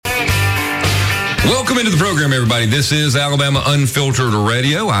Welcome into the program, everybody. This is Alabama Unfiltered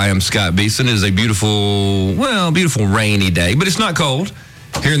Radio. I am Scott Beeson. It is a beautiful rainy day, but it's not cold.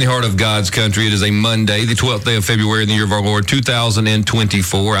 Here in the heart of God's country, it is a Monday, the 12th day of February in the year of our Lord,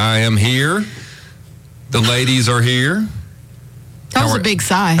 2024. I am here. The ladies are here. That was a big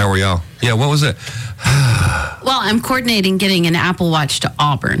sigh. How are y'all? Yeah, what was it? Well, I'm coordinating getting an Apple Watch to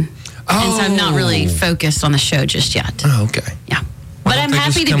Auburn. Oh. And so I'm not really focused on the show just yet. Oh, okay. Yeah. But I'm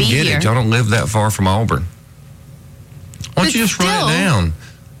happy to be here. Y'all don't live that far from Auburn. Why don't you just write it down?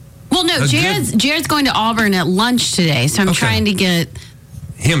 Well, no, Jared's going to Auburn at lunch today, so I'm trying to get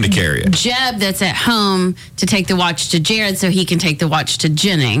him to carry it. Jeb, that's at home, to take the watch to Jared so he can take the watch to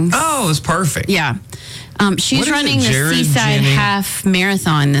Jennings. Oh, that's perfect. Yeah. She's running the Jared, Seaside Jenny? Half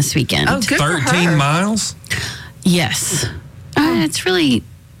Marathon this weekend. Oh, good 13 for her. miles? Yes. It's really...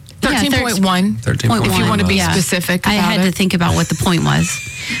 13.1. 13.1. If you want to be specific about I had to think about what the point was.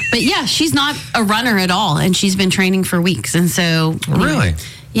 But yeah, she's not a runner at all, and she's been training for weeks. And so... Really?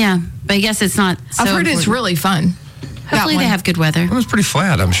 Yeah, but I guess it's not so I've heard it's important. really fun. Hopefully they have good weather. It was pretty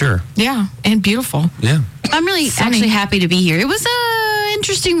flat, I'm sure. Yeah, and beautiful. Yeah. I'm really Sunny. actually happy to be here. It was an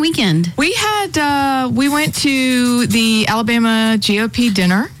interesting weekend. We had, we went to the Alabama GOP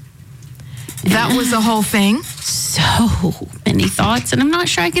dinner. That was the whole thing. So many thoughts, and I'm not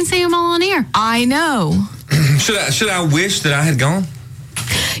sure I can say them all on air. I know. Should I wish that I had gone?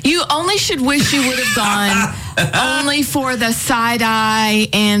 You only should wish you would have gone only for the side eye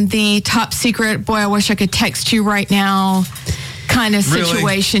and the top secret, boy, I wish I could text you right now kind of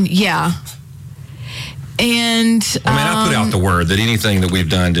situation. Really? Yeah. And I put out the word that anything that we've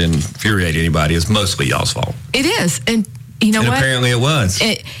done to infuriate anybody is mostly y'all's fault. it is. And you know And what? apparently it was.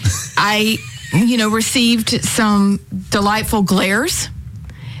 I received some delightful glares.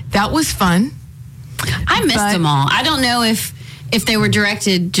 That was fun. I missed them all. I don't know if they were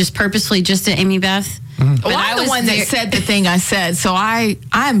directed just purposely just to Amy Beth. Well, I'm the one that said the thing I said, so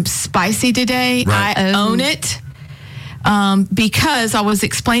I'm spicy today. Right. I own it because I was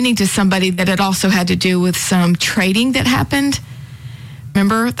explaining to somebody that it also had to do with some trading that happened.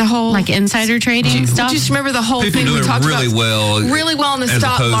 Remember the whole like insider trading stuff? Just remember the whole People thing we doing talked really about. well In the as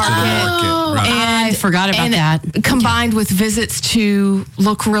stock opposed market. to the market. Right. And I forgot about that. Combined with visits to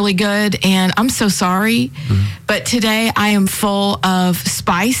look really good. And I'm so sorry. But today I am full of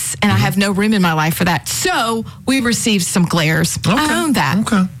spice and I have no room in my life for that. So we received some glares. I own that.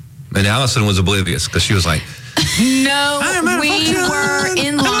 Okay. And Allison was oblivious because she was like, No, we were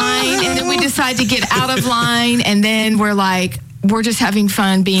in line and then we decided to get out of line. And then we're just having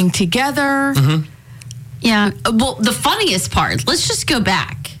fun being together. Yeah. Well, the funniest part, let's just go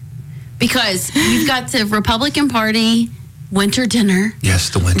back because we've got the Republican Party winter dinner. yes,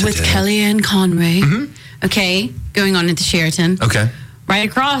 the winter with dinner. Kellyanne Conway. Okay, going on at the Sheraton. Okay. Right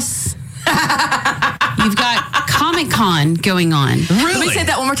across, you've got Comic-Con going on. Really? Let me say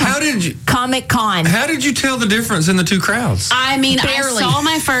that one more time. Comic-Con. How did you tell the difference in the two crowds? I mean, Barely. I saw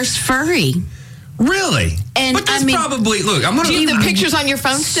my first furry. Really? And but that's I mean- probably, look, I'm going to... Do you have the pictures on your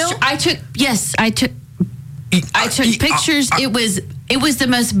phone still? I took pictures. It was the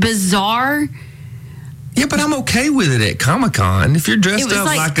most bizarre. Yeah, but I'm okay with it at Comic-Con. If you're dressed It was up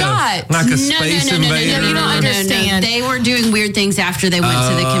like, like Scott, a space invader. you don't understand. They were doing weird things after they went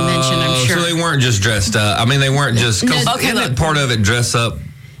to the convention, I'm sure. So they weren't just dressed up. I mean, they weren't just... Cause No, isn't it part of it dress up,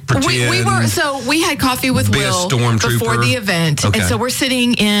 pretend? We had coffee with Be a Will stormtrooper? before the event. Okay. And so we're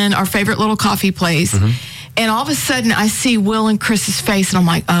sitting in our favorite little coffee place. And all of a sudden I see Will and Chris's face and I'm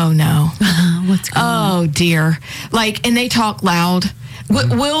like, oh no. What's going on? Oh dear. And they talk loud.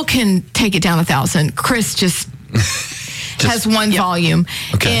 Will can take it down 1,000. Chris just has one volume.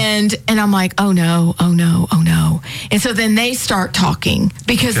 Okay. And I'm like, oh no. And so then they start talking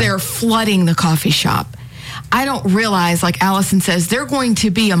because they're flooding the coffee shop. I don't realize, like Allison says, they're going to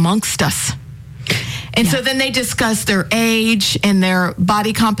be amongst us. And so then they discuss their age and their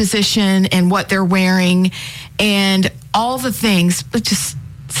body composition and what they're wearing and all the things, but just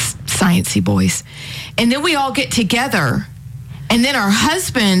sciencey boys. And then we all get together and then our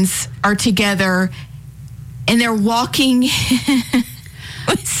husbands are together and they're walking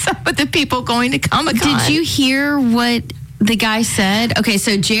with some of the people going to Comic-Con. Did you hear what the guy said? Okay,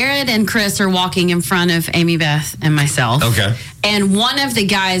 so Jared and Chris are walking in front of Amy Beth and myself. Okay. And one of the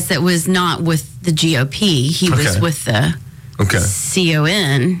guys that was not with the GOP, he was with the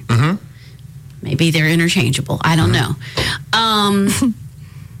CON. Maybe they're interchangeable. I don't know.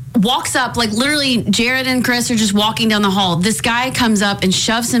 Walks up, like literally Jared and Chris are just walking down the hall. This guy comes up and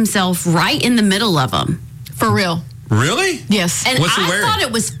shoves himself right in the middle of them. For real. Really? Yes. And What's he I wearing? thought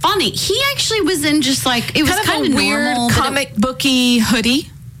it was funny. He actually was in just like, it was kind of a weird normal, comic booky hoodie.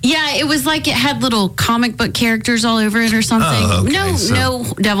 Yeah, it was like it had little comic book characters all over it or something. Oh, okay. No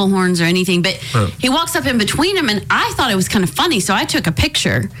devil horns or anything. But he walks up in between them, and I thought it was kind of funny, so I took a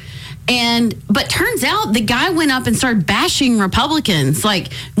picture. But turns out the guy went up and started bashing Republicans, like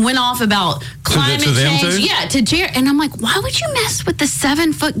went off about climate to them change. too? Yeah, to Jared. And I'm like, why would you mess with the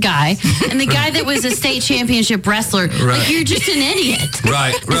 7-foot guy and the guy that was a state championship wrestler? Right. Like, you're just an idiot.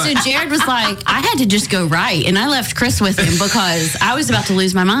 Right. And so Jared was like, I had to just go right. And I left Chris with him because I was about to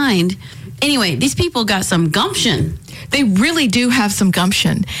lose my mind. Anyway, these people got some gumption. They really do have some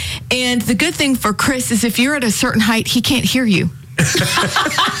gumption. And the good thing for Chris is if you're at a certain height, he can't hear you.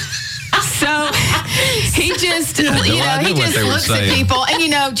 So he just, no he idea what just they were looks at saying. people.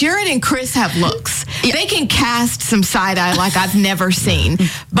 And, Jared and Chris have looks. They can cast some side eye like I've never seen,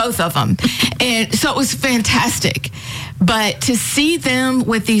 both of them. And so it was fantastic. But to see them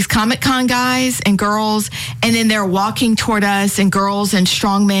with these Comic-Con guys and girls, and then they're walking toward us, and girls in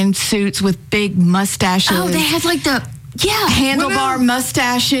strongman suits with big mustaches. Oh, they had like handlebar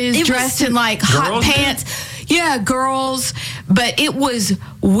mustaches, It was dressed in like hot Girls? pants. Yeah, girls. But it was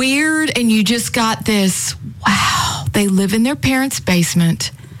weird, and you just got this, wow, they live in their parents'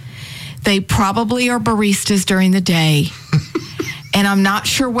 basement. They probably are baristas during the day. And I'm not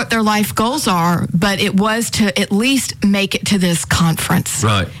sure what their life goals are, but it was to at least make it to this conference.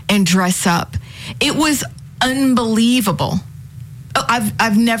 Right. And dress up. It was unbelievable. Oh,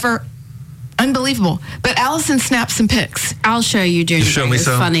 I've never... Unbelievable. But Allison snapped some pics. I'll show you during the Show break. me It's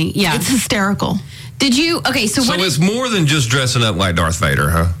some? funny. Yeah. It's hysterical. Did you? Okay, so So what? it's more than just dressing up like Darth Vader,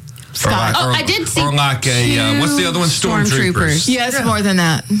 huh? Scott. I did see Or like a, what's the other one? Stormtroopers. Yeah, it's more than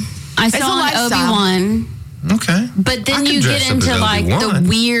that. I It's a saw an lifestyle. Obi-Wan. Okay. But I then could you dress get up as into like the Obi-Wan.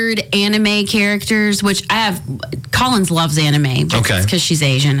 weird anime characters, which I have. Collins loves anime. Okay. Because she's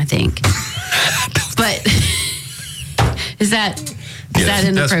Asian, I think. But is that Yes,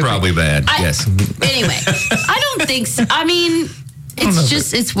 that that's inappropriate? probably bad. Yes. Anyway, I don't think so. I mean, it's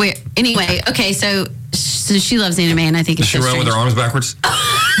just it's weird. Anyway, okay, so she loves anime, and I think Does it's she so run with her strange. arms backwards?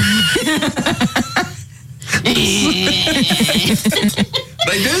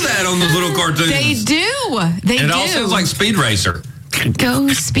 They do that on those little cartoons. They do. They And do. it all sounds like Speed Racer. Go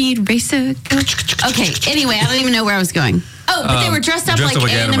speed racer. Go. Okay. Anyway, I don't even know where I was going. Oh, but they were dressed up dressed like up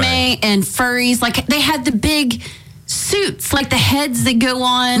like anime, anime. and furries. Like they had the big suits, like the heads that go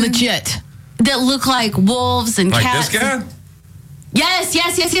on legit. that look like wolves and Like cats. this guy? Yes.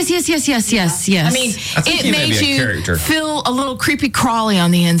 I mean, I think it he may made be a you character. feel a little creepy crawly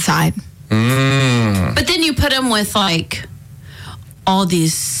on the inside. But then you put them with like all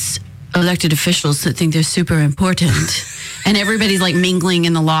these elected officials that think they're super important, and everybody's like mingling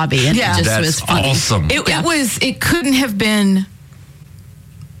in the lobby, and Yeah. it just That's was funny. awesome. It couldn't have been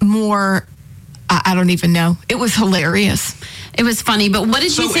more. I don't even know. It was hilarious. It was funny. But what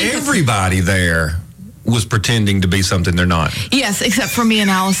did you So think? everybody there was pretending to be something they're not. Yes, except for me and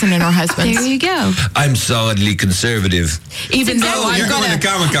Allison and her husband. There you go. I'm solidly conservative. Even though Oh, you're going to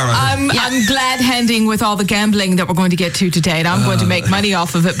Comic-Con. I'm glad handing with all the gambling that we're going to get to today, and I'm going to make money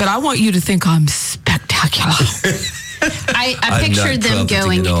off of it. But I want you to think I'm spectacular. I I'm pictured not them profiting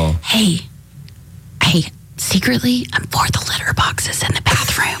going, at all. hey, secretly, I'm for the litter boxes in the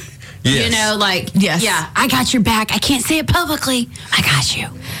bathroom. Yes. You know, like, Yes. yeah, I got your back. I can't say it publicly. I got you.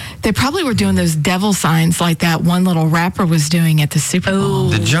 They probably were doing those devil signs like that one little rapper was doing at the Super Bowl.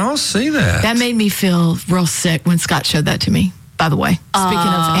 Did y'all see that? That made me feel real sick when Scott showed that to me, by the way. Speaking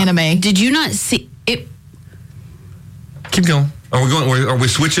of anime. Did you not see it? Keep going. Are we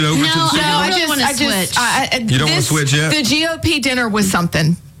switching over to the No, Super I Bowl? don't wanna switch. You don't wanna switch yet? The GOP dinner was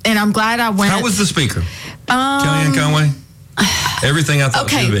something, and I'm glad I went. How was the speaker? Kellyanne Conway? Everything I thought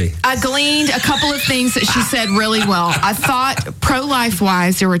she would Okay, be. I gleaned a couple of things that she said really well. I thought pro-life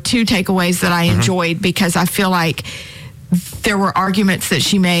wise, there were two takeaways that I enjoyed because I feel like there were arguments that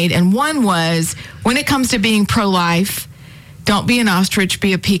she made. And one was, when it comes to being pro-life, don't be an ostrich,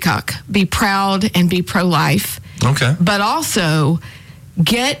 be a peacock. Be proud and be pro-life. Okay. But also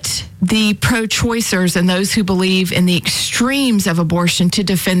get the pro-choicers and those who believe in the extremes of abortion to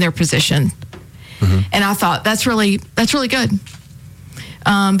defend their position. And I thought that's really good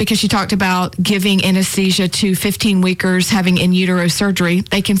because she talked about giving anesthesia to 15-weekers having in utero surgery.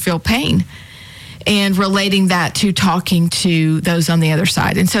 They can feel pain, and relating that to talking to those on the other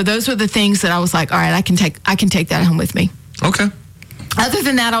side. And so those were the things that I was like, all right, I can take that home with me. Okay. Other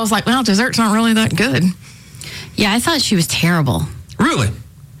than that, I was like, well, dessert's not really that good. Yeah, I thought she was terrible. Really?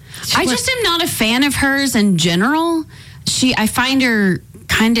 I just am not a fan of hers in general. I find her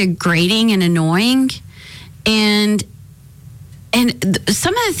kind of grating and annoying, and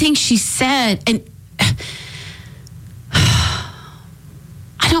some of the things she said, and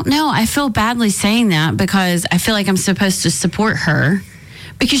I don't know. I feel badly saying that because I feel like I'm supposed to support her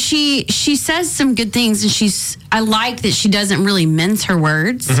because she says some good things, and I like that she doesn't really mince her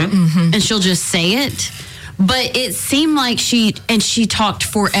words, and she'll just say it. But it seemed like she talked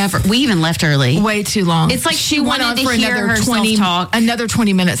forever. We even left early. Way too long. It's like she went wanted on to for hear another herself 20 talk. Another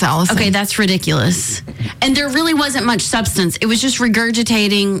 20 minutes, Allison. Okay, that's ridiculous. And there really wasn't much substance. It was just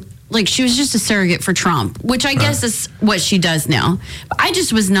regurgitating. Like, she was just a surrogate for Trump, which I guess is what she does now. But I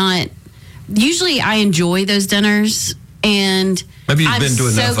just was not. Usually I enjoy those dinners, and maybe you've been to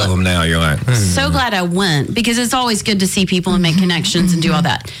enough of them now. You're like, so glad I went, because it's always good to see people and make connections and do all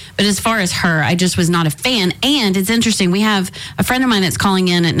that. But as far as her, I just was not a fan. And it's interesting. We have a friend of mine that's calling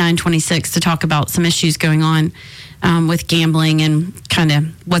in at 9:26 to talk about some issues going on with gambling and kind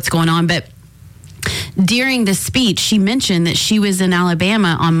of what's going on. But during the speech, she mentioned that she was in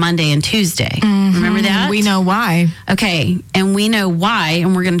Alabama on Monday and Tuesday. Remember that? We know why. Okay, and we know why,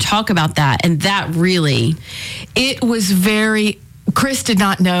 and we're going to talk about that. And that really... It was very... Chris did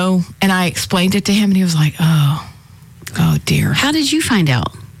not know, and I explained it to him, and he was like, oh dear. How did you find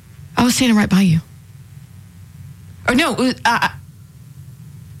out? I was standing right by you. Or no, it was,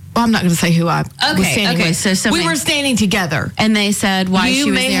 well, I'm not going to say who I was standing with. So we were standing together. And they said why she was there.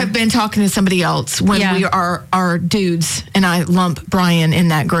 You may have been talking to somebody else when we are our dudes, and I lump Brian in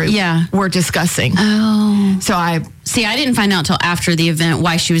that group. Yeah. We're discussing. Oh. So I didn't find out till after the event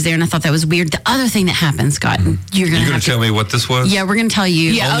why she was there, and I thought that was weird. The other thing that happened, Scott, you're going to tell me what this was? Yeah, we're going to tell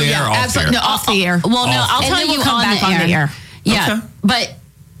you. On the air or off the air? No, off the air. Well, no, I'll tell you come back on the air. Yeah, Okay. but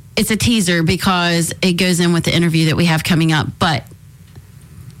it's a teaser because it goes in with the interview that we have coming up. But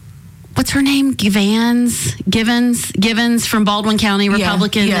what's her name? Givens from Baldwin County,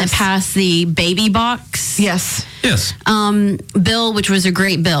 Republican, that passed the baby box. Yes. Bill, which was a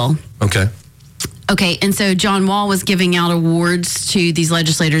great bill. Okay, and so John Wall was giving out awards to these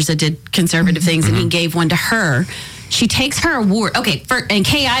legislators that did conservative things, and he gave one to her. She takes her award. Okay, and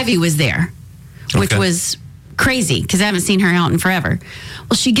Kay Ivey was there, which was crazy because I haven't seen her out in forever.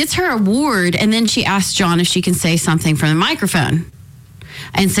 Well, she gets her award, and then she asks John if she can say something from the microphone.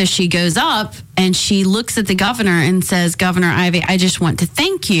 And so she goes up and she looks at the governor and says, Governor Ivey, I just want to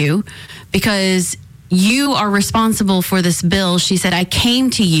thank you because you are responsible for this bill. She said, I came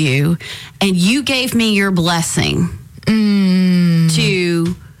to you and you gave me your blessing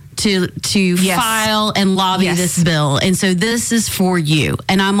to file and lobby this bill. And so this is for you.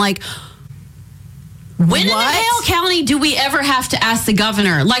 And I'm like, when in the hell county do we ever have to ask the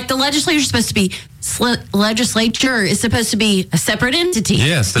governor? Like, the legislature is supposed to be a separate entity.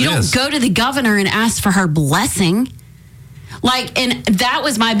 Yes, you don't go to the governor and ask for her blessing. Like, and that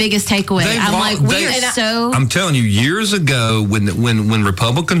was my biggest takeaway. I'm telling you, years ago when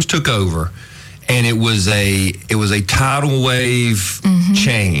Republicans took over, and it was a tidal wave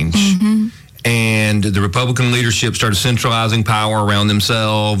change, and the Republican leadership started centralizing power around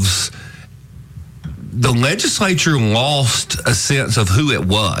themselves. The legislature lost a sense of who it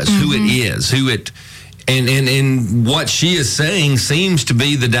was, who it is, and what she is saying seems to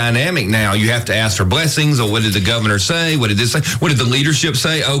be the dynamic now. You have to ask for blessings, or what did the governor say? What did this say? What did the leadership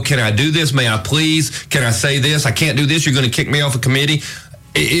say? Oh, can I do this? May I please? Can I say this? I can't do this. You're going to kick me off a committee.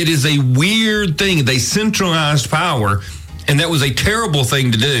 It is a weird thing. They centralized power, and that was a terrible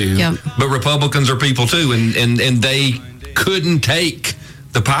thing to do. Yep. But Republicans are people too, and they couldn't take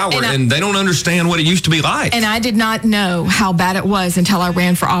the power, and they don't understand what it used to be like. And I did not know how bad it was until I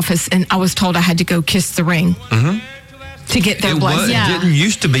ran for office, and I was told I had to go kiss the ring to get their blessing. It didn't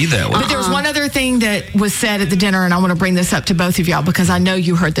used to be that way. But there's one other thing that was said at the dinner, and I want to bring this up to both of y'all because I know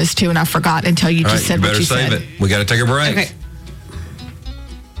you heard this too, and I forgot until you just said what you said. Better save it. We got to take a break. Okay.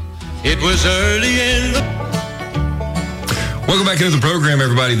 It was early in the... Welcome back into the program,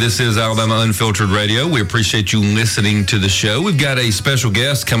 everybody. This is Alabama Unfiltered Radio. We appreciate you listening to the show. We've got a special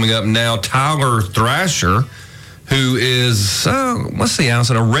guest coming up now, Tyler Thrasher, who is, let's see,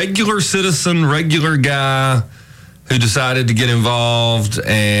 Allison, a regular citizen, regular guy who decided to get involved,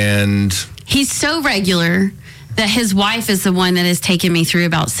 and... He's so regular that his wife is the one that has taken me through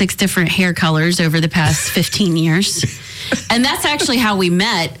about 6 different hair colors over the past 15 years. And that's actually how we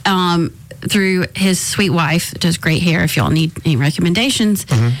met, through his sweet wife. Does great hair if y'all need any recommendations.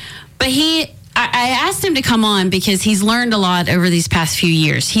 But I asked him to come on because he's learned a lot over these past few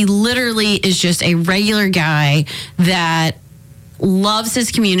years. He literally is just a regular guy that loves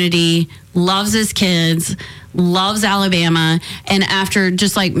his community, loves his kids, loves Alabama. And after,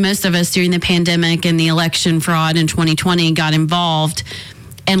 just like most of us during the pandemic and the election fraud in 2020, got involved.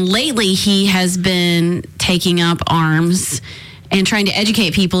 And lately he has been taking up arms and trying to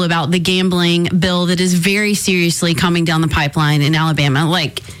educate people about the gambling bill that is very seriously coming down the pipeline in Alabama.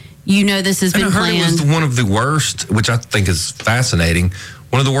 Like, this has been planned. It was one of the worst, which I think is fascinating,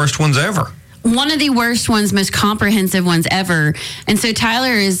 one of the worst ones ever. One of the worst ones, most comprehensive ones ever. And so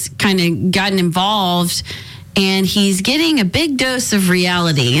Tyler has kind of gotten involved, and he's getting a big dose of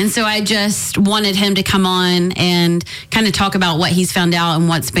reality. And so I just wanted him to come on and kind of talk about what he's found out and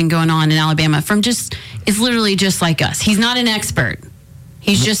what's been going on in Alabama it's literally just like us. He's not an expert.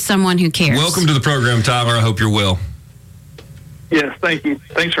 He's just someone who cares. Welcome to the program, Tyler. I hope you're well. Yes, thank you.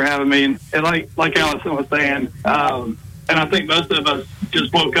 Thanks for having me. And like Allison was saying, and I think most of us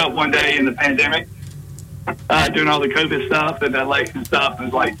just woke up one day in the pandemic, doing all the COVID stuff and the election stuff, and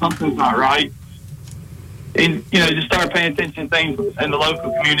was like, something's not right. And, just start paying attention to things in the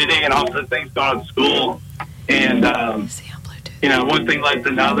local community and also things going on at school. And, one thing led to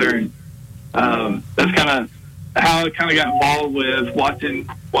another. And, that's kind of how I kind of got involved with watching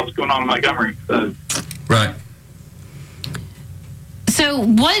what's going on in Montgomery. So. Right. So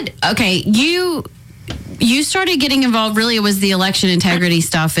you started getting involved, really it was the election integrity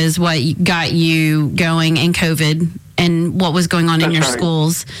stuff is what got you going in COVID and what was going on in your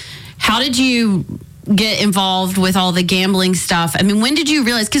schools. How did you get involved with all the gambling stuff? I mean, when did you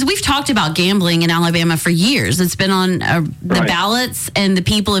realize, because we've talked about gambling in Alabama for years. It's been on the ballots and the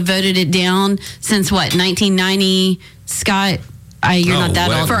people have voted it down since 1990, Scott? You're not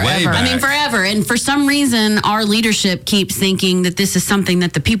that old. Forever. I mean, forever. And for some reason, our leadership keeps thinking that this is something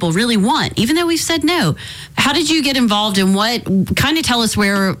that the people really want, even though we've said no. How did you get involved and kind of tell us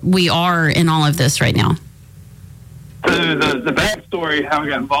where we are in all of this right now? So the backstory, how I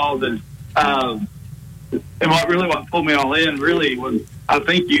got involved is, and what pulled me all in really was, I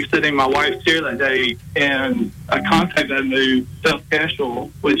think you sitting in my wife's chair that day, and I contacted a new Self-Casual,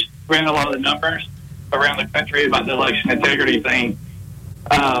 which ran a lot of the numbers around the country about the election integrity thing.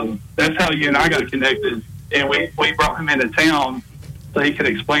 That's how you and I got connected, and we brought him into town so he could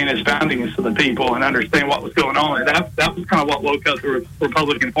explain his findings to the people and understand what was going on. And that was kind of what woke up the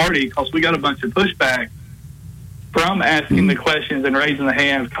Republican Party, because we got a bunch of pushback from asking the questions and raising the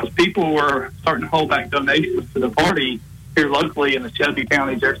hands, because people were starting to hold back donations to the party here locally in the Shelby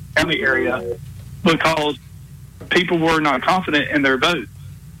County, Jefferson County area, because people were not confident in their votes.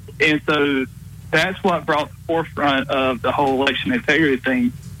 And so that's what brought the forefront of the whole election integrity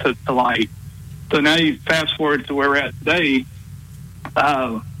thing to light. So now you fast forward to where we're at today.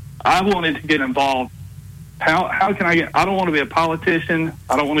 I wanted to get involved. How can I get? I don't want to be a politician.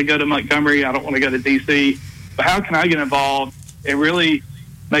 I don't want to go to Montgomery. I don't want to go to D.C. But how can I get involved and really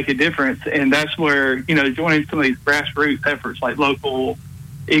make a difference? And that's where, joining some of these grassroots efforts like local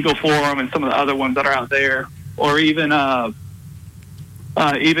Eagle Forum and some of the other ones that are out there, or even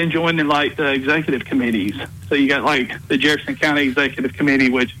joining like the executive committees. So you got like the Jefferson County Executive Committee,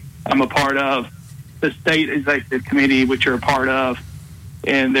 which I'm a part of, the state executive committee, which you're a part of,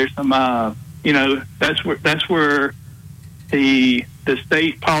 and there's some, that's where the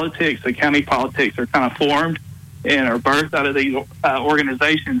state politics, the county politics are kind of formed and are birthed out of these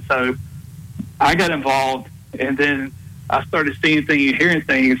organizations. So I got involved, and then I started seeing things and hearing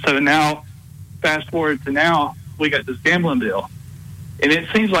things. So now, fast forward to now, we got this gambling bill. And it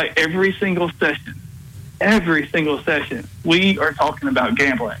seems like every single session, we are talking about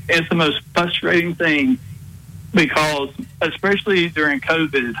gambling. It's the most frustrating thing, because especially during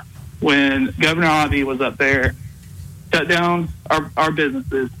COVID, when Governor Ivey was up there, shut down our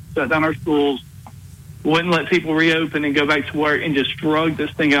businesses, shut down our schools, wouldn't let people reopen and go back to work, and just drug this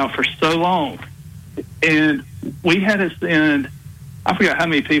thing out for so long. And we had to send, I forgot how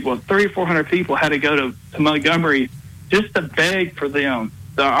many people, 300 or 400 people had to go to Montgomery just to beg for them,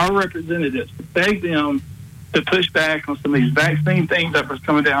 our representatives, to beg them to push back on some of these vaccine things that was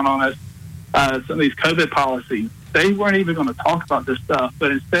coming down on us, some of these COVID policies. They weren't even going to talk about this stuff,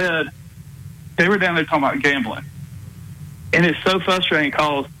 but instead, they were down there talking about gambling. And it's so frustrating,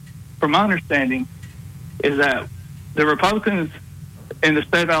 because, from my understanding, is that the Republicans in the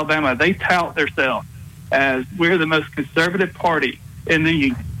state of Alabama, they tout themselves as we're the most conservative party in the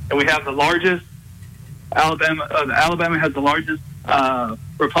union. And we have the largest, Alabama has the largest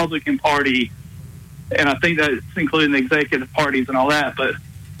Republican Party, and I think that's including the executive parties and all that, but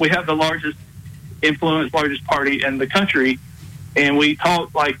we have the largest influence, largest party in the country, and we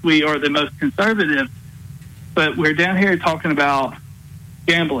talk like we are the most conservative, but we're down here talking about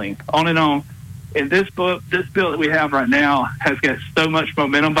gambling, on and on. And this bill that we have right now has got so much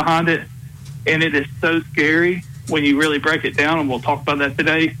momentum behind it, and it is so scary when you really break it down, and we'll talk about that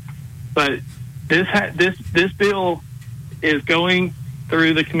today. But this bill is going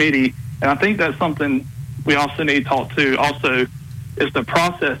through the committee, and I think that's something we also need to talk to. Also, is the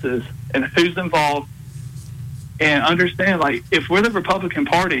processes and who's involved, and understand, like, if we're the Republican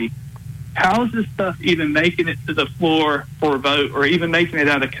Party, how is this stuff even making it to the floor for a vote, or even making it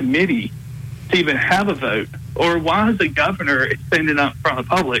out of committee to even have a vote? Or why is the governor standing up in front of the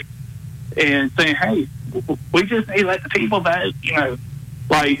public and saying, hey, we just need to let the people vote,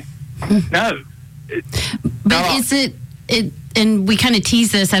 like, no. But is it, and we kind of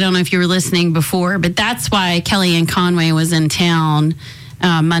teased this, I don't know if you were listening before, but that's why Kellyanne Conway was in town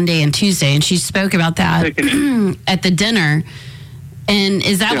Monday and Tuesday, and she spoke about that at the dinner. And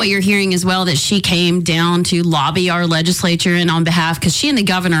is that what you're hearing as well, that she came down to lobby our legislature and on behalf, because she and the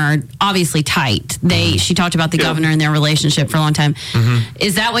governor are obviously tight. She talked about the governor and their relationship for a long time. Mm-hmm.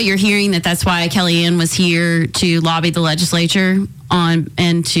 Is that what you're hearing, that's why Kellyanne was here to lobby the legislature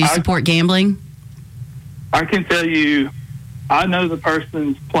and to support gambling? I can tell you, I know the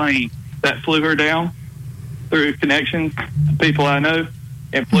person's plane that flew her down through connections, people I know,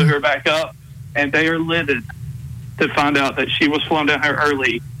 and flew her back up, and they are livid to find out that she was flown down here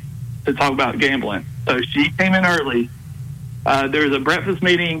early to talk about gambling. So she came in early. There was a breakfast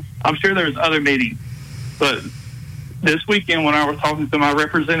meeting. I'm sure there was other meetings. But this weekend, when I was talking to my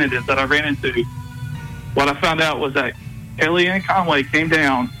representatives that I ran into, what I found out was that Kellyanne Conway came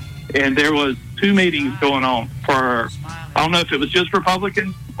down, and there was 2 meetings going on for, I don't know if it was just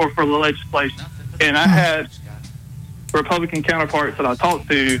Republicans or for the legislation. And I had Republican counterparts that I talked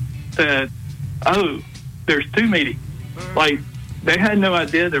to said, oh, there's 2 meetings. Like, they had no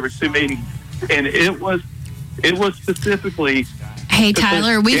idea there were 2 meetings. And it was specifically... Hey,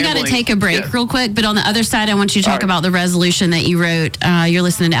 Tyler, we've got to take a break real quick, but on the other side, I want you to talk about the resolution that you wrote. You're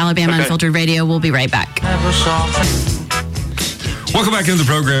listening to Alabama Unfiltered Radio. We'll be right back. Welcome back into the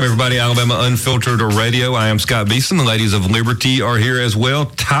program, everybody. Alabama Unfiltered Radio. I am Scott Beeson. The ladies of Liberty are here as well.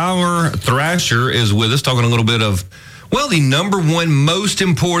 Tyler Thrasher is with us, talking a little bit of, well, the number one most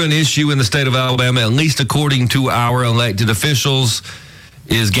important issue in the state of Alabama, at least according to our elected officials,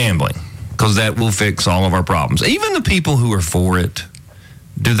 is gambling, because that will fix all of our problems. Even the people who are for it,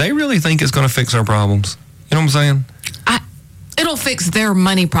 do they really think it's going to fix our problems? You know what I'm saying? It'll fix their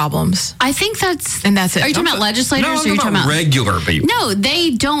money problems. I think that's it. Are you talking about legislators? No, or are you talking about regular people? No,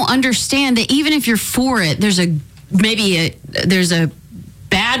 they don't understand that even if you're for it, there's a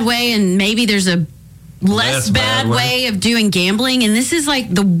bad way, and maybe there's a less bad way of doing gambling, and this is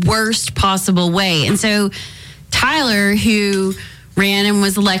like the worst possible way. And so Tyler, who ran and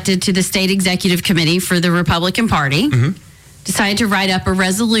was elected to the state executive committee for the Republican Party, decided to write up a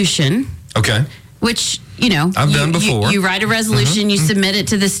resolution. Okay. Which, I've done before. You write a resolution, you submit it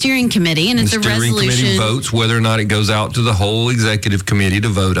to the steering committee, and it's a resolution. The steering committee votes whether or not it goes out to the whole executive committee to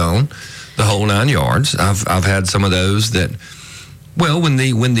vote on, the whole 9 yards. I've had some of those that, well, when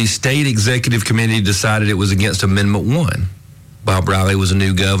the state executive committee decided it was against Amendment 1, Bob Riley was a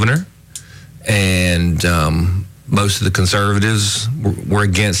new governor, and most of the conservatives were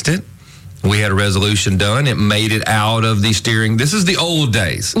against it. We had a resolution done. It made it out of the steering. This is the old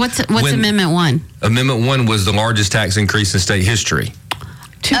days. What's Amendment 1? Amendment 1 was the largest tax increase in state history.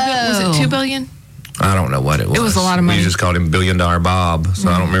 Was it $2 billion? I don't know what it was. It was a lot of money. We just called him $1 Billion Bob, so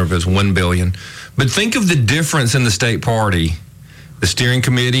I don't remember if it was $1 billion. But think of the difference in the state party, the steering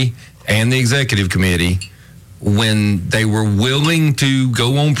committee and the executive committee, when they were willing to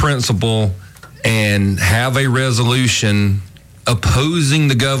go on principle and have a resolution opposing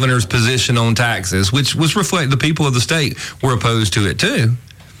the governor's position on taxes, which was reflect the people of the state were opposed to it too.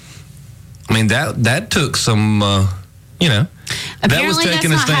 I mean, that took some, Apparently that was taking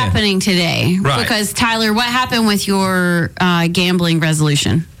that's a stand. Not happening today. Right. Because, Tyler, what happened with your gambling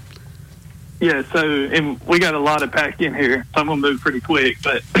resolution? Yeah, and we got a lot of pack in here, so I'm going to move pretty quick.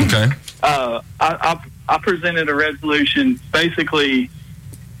 But Okay. I presented a resolution basically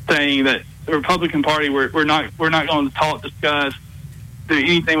saying that the Republican Party, we're not going to discuss, do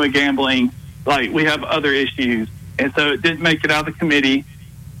anything with gambling. Like, we have other issues. And so it didn't make it out of the committee,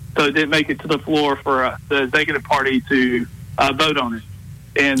 so it didn't make it to the floor for the executive party to vote on it.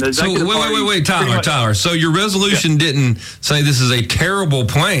 And the executive party, wait, Tyler. So your resolution didn't say this is a terrible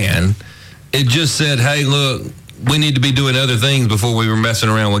plan. It just said, hey, look, we need to be doing other things before we were messing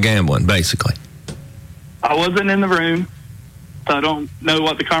around with gambling, basically. I wasn't in the room, so I don't know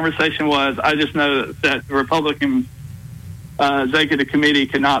what the conversation was. I just know that the Republican executive committee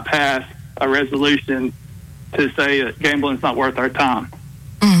could not pass a resolution to say that gambling is not worth our time.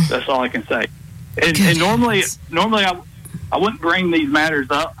 That's all I can say. And normally I wouldn't bring these matters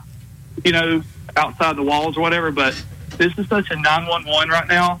up, outside the walls or whatever, but this is such a 911 right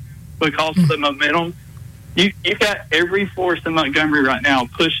now because of the momentum. You've got every force in Montgomery right now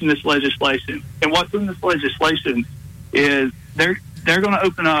pushing this legislation. And what's in this legislation is they're going to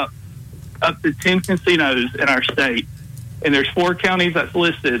open up to 10 casinos in our state, and there's 4 counties that's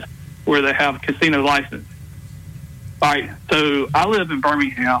listed where they have casino license. All right, so I live in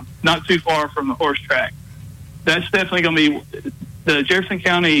Birmingham, not too far from the horse track. That's definitely going to be the Jefferson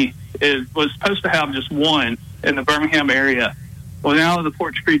County was supposed to have just one in the Birmingham area. Well, now the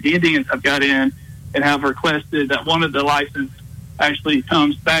Fort Creek Indians have got in and have requested that one of the license actually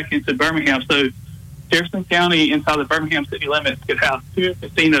comes back into Birmingham. So Jefferson County inside the Birmingham city limits could have 2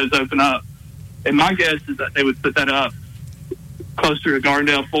 casinos open up. And my guess is that they would put that up closer to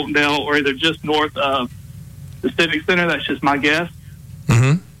Gardendale, Fultondale, or either just north of the Civic Center. That's just my guess.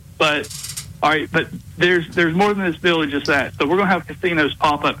 Mm-hmm. But all right, but there's more than this bill is just that. So we're going to have casinos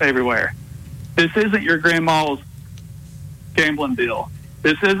pop up everywhere. This isn't your grandma's gambling bill.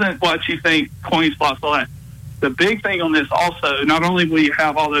 This isn't what you think, coin slots, all that. The big thing on this also, not only will you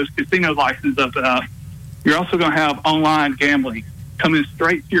have all those casino licenses open up, you're also going to have online gambling coming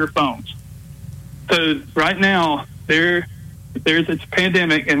straight to your phones. So right now, there's a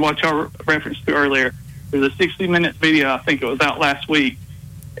pandemic, and what y'all referenced to earlier, there's a 60 Minutes video, I think it was out last week,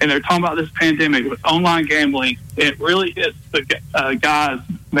 and they're talking about this pandemic with online gambling. It really hits the guys,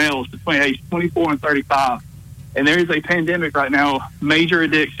 males between age 24 and 35. And there is a pandemic right now, major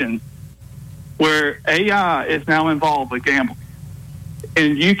addiction, where AI is now involved with gambling.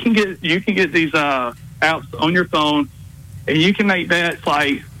 And you can get these apps on your phone, and you can make bets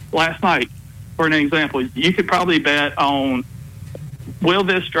like last night, for an example. You could probably bet on, will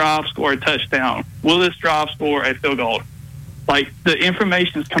this drive score a touchdown? Will this drive score a field goal? Like, the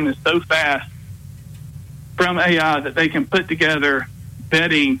information is coming so fast from AI that they can put together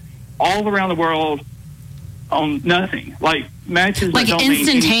betting all around the world on nothing. Like matches like that don't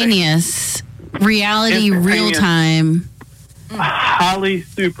instantaneous, reality, real time. Highly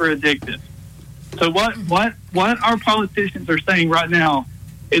super addictive. So what our politicians are saying right now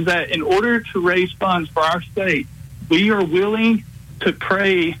is that in order to raise funds for our state, we are willing to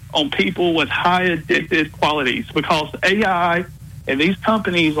prey on people with high addictive qualities, because AI and these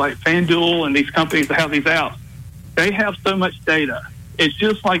companies like FanDuel and these companies that have these apps, they have so much data. It's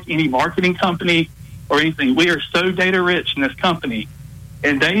just like any marketing company or anything. We are so data rich in this company,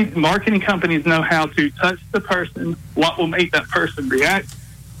 and marketing companies know how to touch the person, what will make that person react,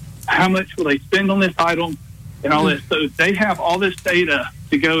 how much will they spend on this item, and all this. So they have all this data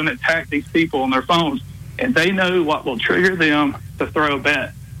to go and attack these people on their phones, and they know what will trigger them to throw a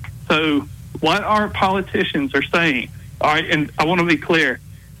bet. So what our politicians are saying, all right, and I want to be clear,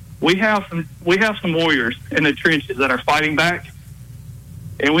 we have some warriors in the trenches that are fighting back,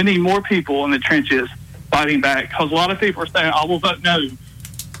 and we need more people in the trenches fighting back, because a lot of people are saying, I will vote no,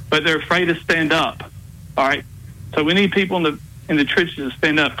 but they're afraid to stand up. All right, so we need people in the trenches to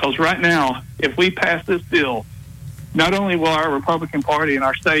stand up, because right now, if we pass this bill, not only will our Republican Party in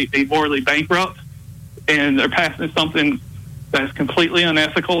our state be morally bankrupt, and they're passing something that's completely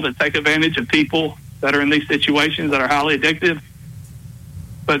unethical to take advantage of people that are in these situations that are highly addictive.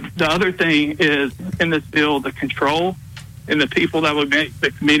 But the other thing is, in this bill, the control and the people that would make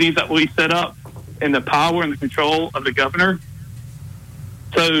the committees that we set up, and the power and the control of the governor.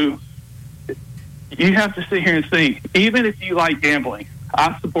 So you have to sit here and think, even if you like gambling,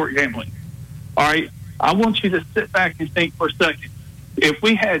 I support gambling. All right, I want you to sit back and think for a second. If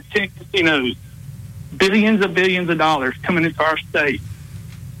we had 10 casinos, billions of dollars coming into our state,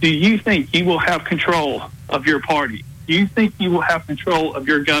 do you think you will have control of your party? Do you think you will have control of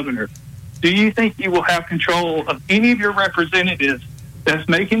your governor? Do you think you will have control of any of your representatives that's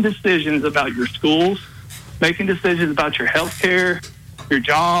making decisions about your schools, making decisions about your health care, your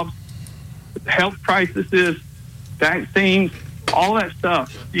jobs, health crises, vaccines, all that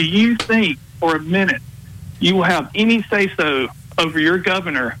stuff? Do you think for a minute you will have any say-so over your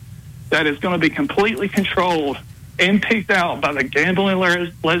governor that is going to be completely controlled and picked out by the gambling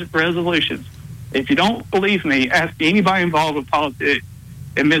resolutions? If you don't believe me, ask anybody involved with politics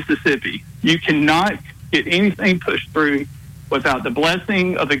in Mississippi. You cannot get anything pushed through without the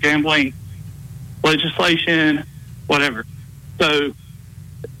blessing of the gambling legislation, whatever. So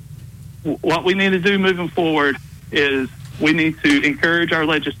what we need to do moving forward is we need to encourage our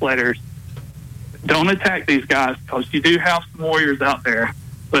legislators. Don't attack these guys, because you do have some warriors out there,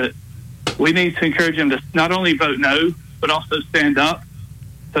 but we need to encourage them to not only vote no, but also stand up.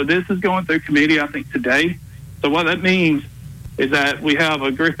 So this is going through committee, I think, today. So what that means is that we have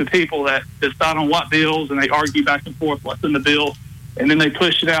a group of people that decide on what bills, and they argue back and forth what's in the bill, and then they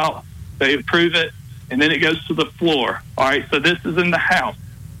push it out, they approve it, and then it goes to the floor. All right, so this is in the House.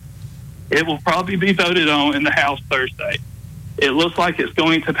 It will probably be voted on in the House Thursday. It looks like it's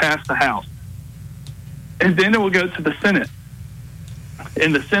going to pass the House. And then it will go to the Senate.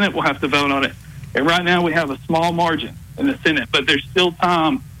 and the Senate will have to vote on it. And right now we have a small margin in the Senate, but there's still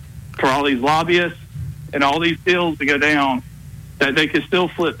time for all these lobbyists and all these deals to go down that they could still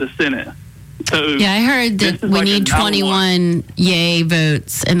flip the Senate. So yeah, I heard that we need 21 yay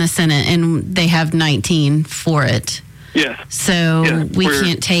votes in the Senate, and they have 19 for it. Yes. So we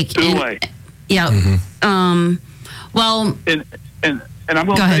can't take two away. Yeah. Well, and I'm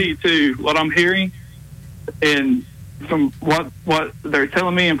going to tell you too what I'm hearing, and from what they're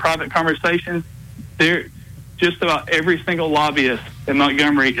telling me in private conversations, they're just about every single lobbyist in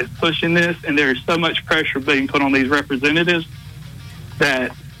Montgomery is pushing this, and there's so much pressure being put on these representatives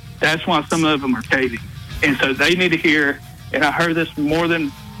that's why some of them are caving. And so they need to hear, and I heard this from more than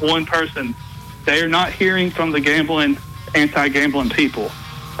one person, they are not hearing from the gambling, anti-gambling people,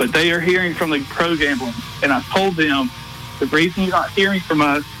 but they are hearing from the pro-gambling. And I told them the reason you're not hearing from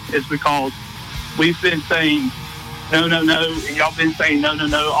us is because we've been saying no, and y'all been saying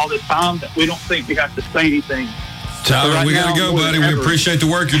no all this time, that we don't think we have to say anything. Tyler, right we got to go, buddy. We appreciate the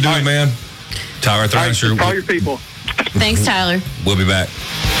work you're doing, man. Tyler Thrasher. Call your people. Thanks, Tyler. We'll be back.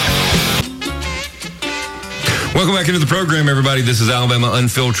 Welcome back into the program, everybody. This is Alabama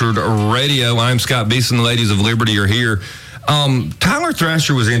Unfiltered Radio. I'm Scott Beeson. The ladies of Liberty are here. Tyler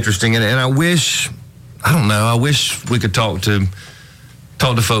Thrasher was interesting, and I wish we could talk to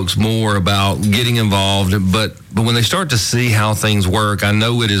folks more about getting involved, but when they start to see how things work, I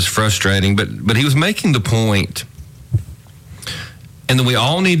know it is frustrating, but he was making the point, and then we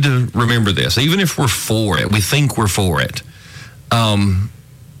all need to remember this, even if we're for it, we think we're for it.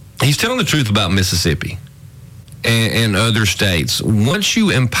 He's telling the truth about Mississippi and other states. Once you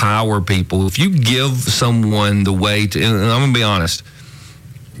empower people, if you give someone the way to, and I'm going to be honest,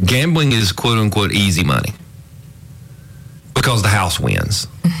 gambling is quote unquote easy money because the house wins.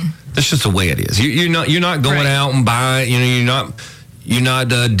 Mm-hmm. That's just the way it is. You're not going out and buying, you're not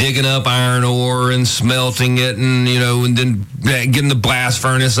digging up iron ore and smelting it and then getting the blast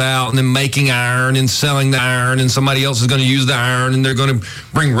furnace out and then making iron and selling the iron, and somebody else is going to use the iron and they're going to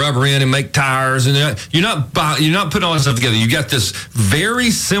bring rubber in and make tires, and you're not putting all this stuff together. You got this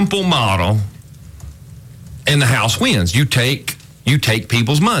very simple model, and the house wins. You take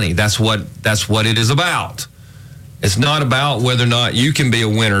people's money. That's what it is about. It's not about whether or not you can be a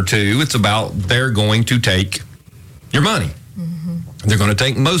winner too. It's about they're going to take your money. They're going to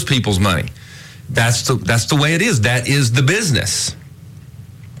take most people's money. That's the way it is. That is the business.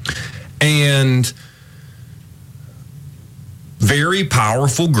 And very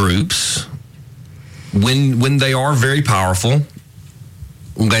powerful groups, when they are very powerful,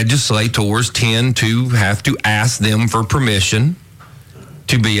 legislators tend to have to ask them for permission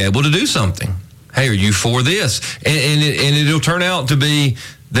to be able to do something. Hey, are you for this? And it'll turn out to be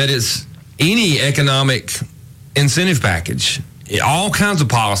that it's any economic incentive package. All kinds of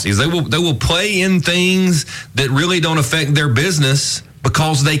policies. They will play in things that really don't affect their business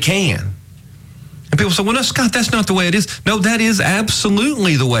because they can. And people say, well, no, Scott, that's not the way it is. No, that is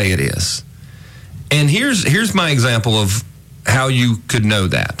absolutely the way it is. And here's my example of how you could know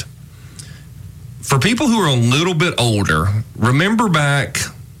that. For people who are a little bit older, remember back,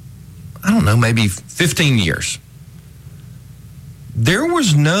 I don't know, maybe 15 years. There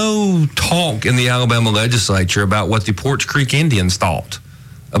was no talk in the Alabama legislature about what the Porch Creek Indians thought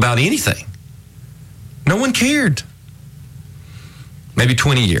about anything. No one cared. Maybe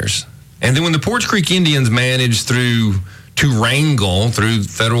 20 years. And then when the Porch Creek Indians managed to wrangle through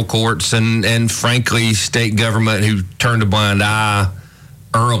federal courts and frankly state government who turned a blind eye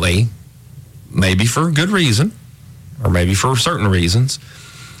early, maybe for a good reason or maybe for certain reasons,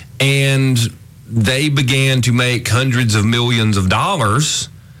 and they began to make hundreds of millions of dollars,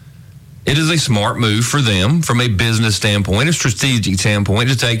 it is a smart move for them from a business standpoint, a strategic standpoint,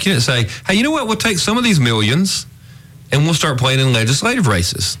 to take it and say, hey, you know what? We'll take some of these millions and we'll start playing in legislative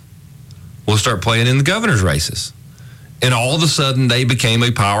races. We'll start playing in the governor's races. And all of a sudden, they became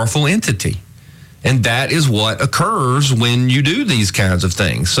a powerful entity. And that is what occurs when you do these kinds of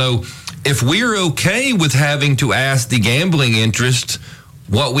things. So if we're okay with having to ask the gambling interest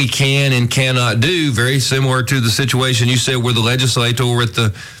what we can and cannot do, very similar to the situation you said where the legislator at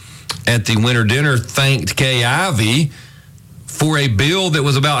the winter dinner thanked Kay Ivey for a bill that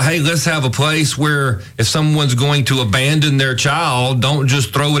was about, hey, let's have a place where if someone's going to abandon their child, don't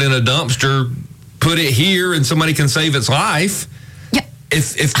just throw it in a dumpster, put it here and somebody can save its life. Yep.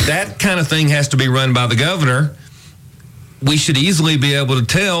 If that kind of thing has to be run by the governor, we should easily be able to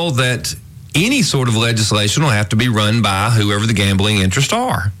tell that any sort of legislation will have to be run by whoever the gambling interests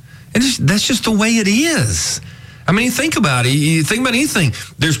are. And that's just the way it is. I mean, think about it. You think about anything.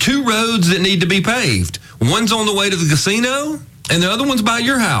 There's two roads that need to be paved. One's on the way to the casino And the other one's by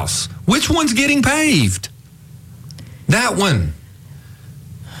your house. Which one's getting paved? That one.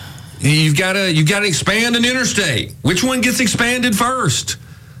 You've got to expand an interstate. Which one gets expanded first?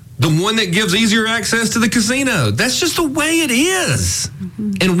 The one that gives easier access to the casino. That's just the way it is.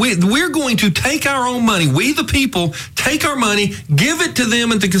 Mm-hmm. And we're going to take our own money. We, the people, take our money, give it to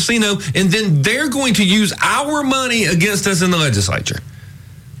them at the casino, and then they're going to use our money against us in the legislature.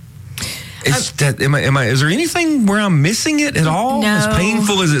 Is there anything where I'm missing it at all? No. As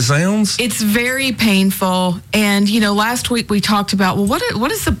painful as it sounds? It's very painful. And, last week we talked about, well, what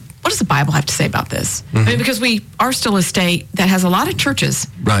does the Bible have to say about this? Mm-hmm. I mean, because we are still a state that has a lot of churches.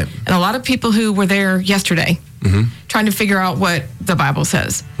 Right. And a lot of people who were there yesterday trying to figure out what the Bible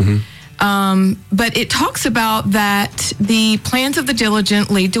says. But it talks about that the plans of the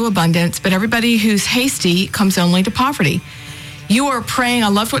diligent lead to abundance, but everybody who's hasty comes only to poverty. You are preying, I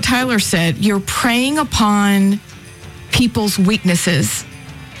loved what Tyler said, you're preying upon people's weaknesses,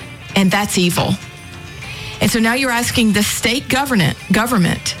 and that's evil. And so now you're asking the state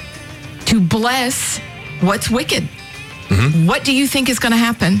government to bless what's wicked. What do you think is going to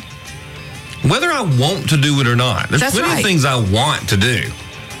happen? Whether I want to do it or not. There's plenty of things I want to do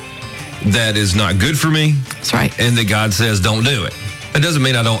that is not good for me. That's right. And that God says don't do it. That doesn't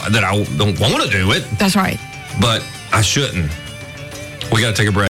mean I don't want to do it. That's right. But I shouldn't. We got to take a break.